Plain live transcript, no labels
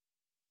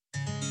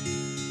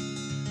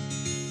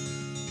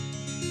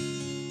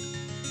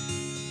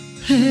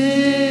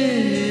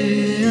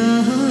है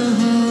आहा,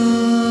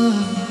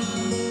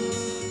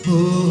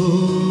 हो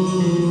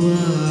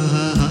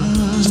आहा।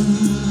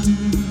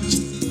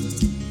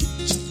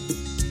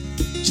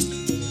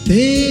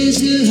 तेज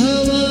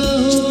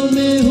हवाओं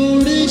में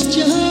उड़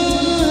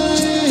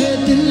जाए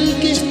दिल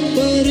के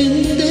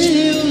परिंदे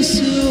उस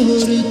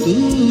ओर तू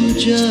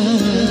जा,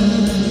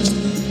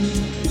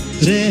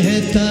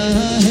 रहता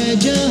है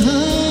जहां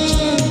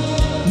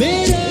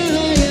मेरा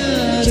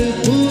यार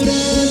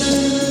पुराना।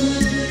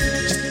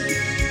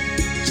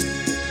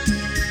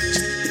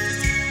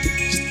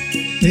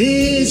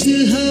 तेज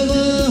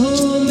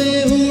हवाओं में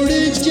उड़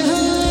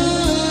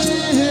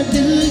जाए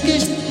दिल के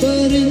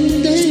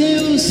परिंदे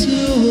उस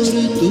ओर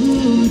तू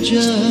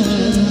जा,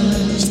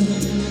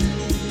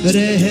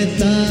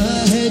 रहता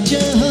है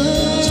जहां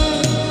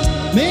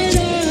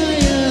मेरा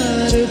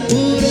यार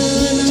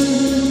पुराना।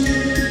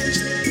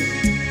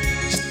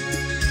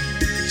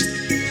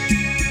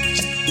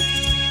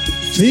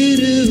 फिर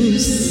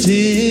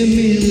उससे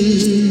मिल,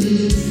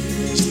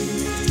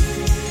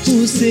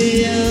 उसे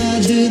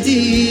याद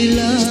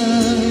दिला,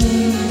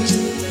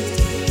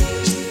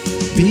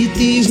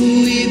 बीती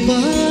हुई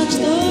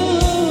बातों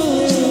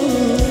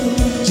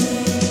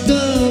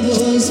का वो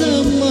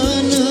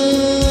ज़माना।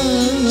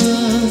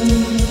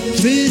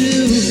 फिर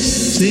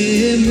उससे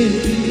मिल,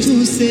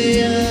 उसे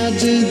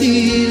याद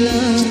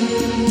दिला,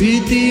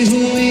 बीती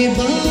हुई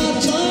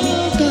बातों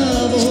का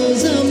वो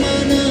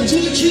ज़माना।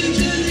 कुछ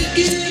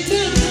करके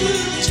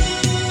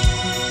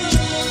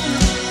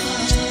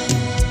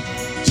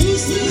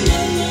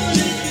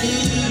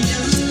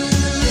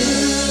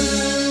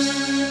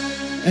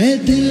ऐ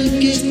दिल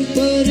के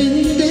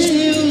परिंदे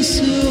उस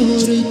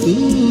ओर तू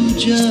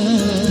जा,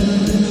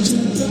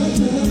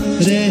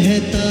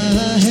 रहता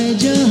है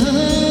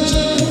जहां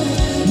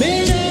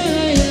मेरा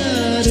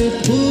यार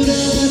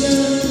पुराना।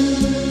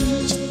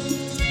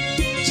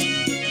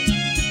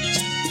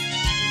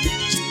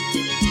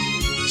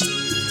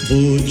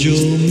 वो जो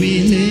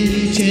मिले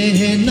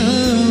कहना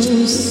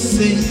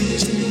उससे,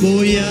 वो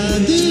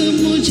याद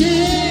मुझे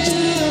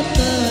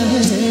आता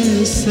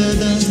है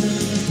सदा।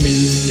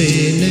 मिलते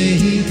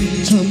नहीं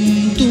हम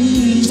तुम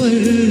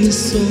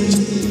बरसों,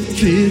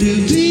 फिर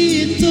भी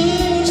तो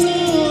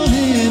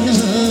है ना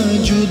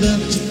जुदा।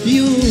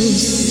 यूं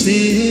से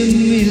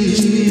मिल,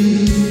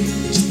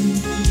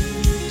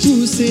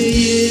 उसे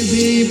ये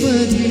भी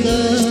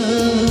बता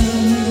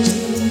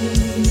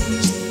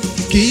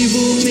कि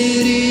वो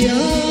मेरी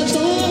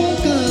यादों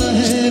का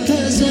है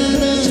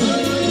खजाना।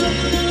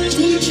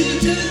 कुछ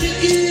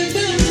करके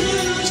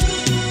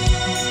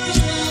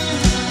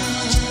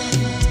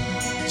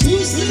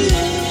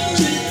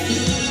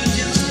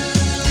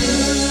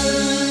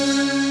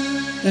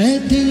ऐ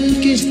दिल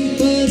के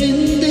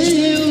परिंदे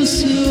उस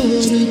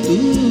ओर तू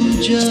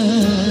जा,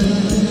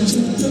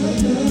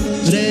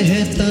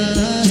 रहता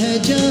है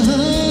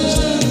जहां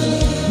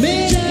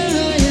मेरा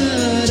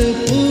यार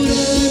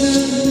पुराना।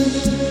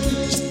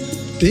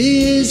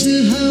 तेज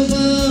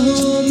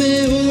हवाओं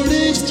में उड़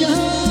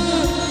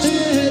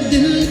जाए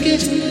दिल के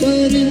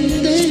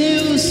परिंदे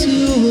उस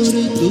ओर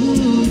तू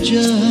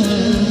जा,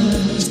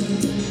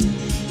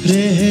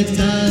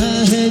 रहता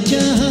है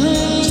जहां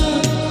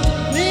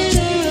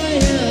मेरा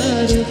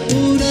यार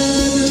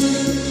पुराना।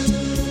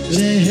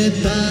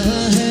 रहता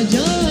है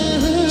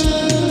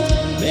जहां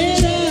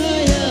मेरा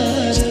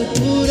यार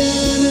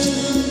पुराना,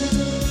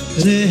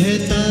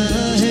 रहता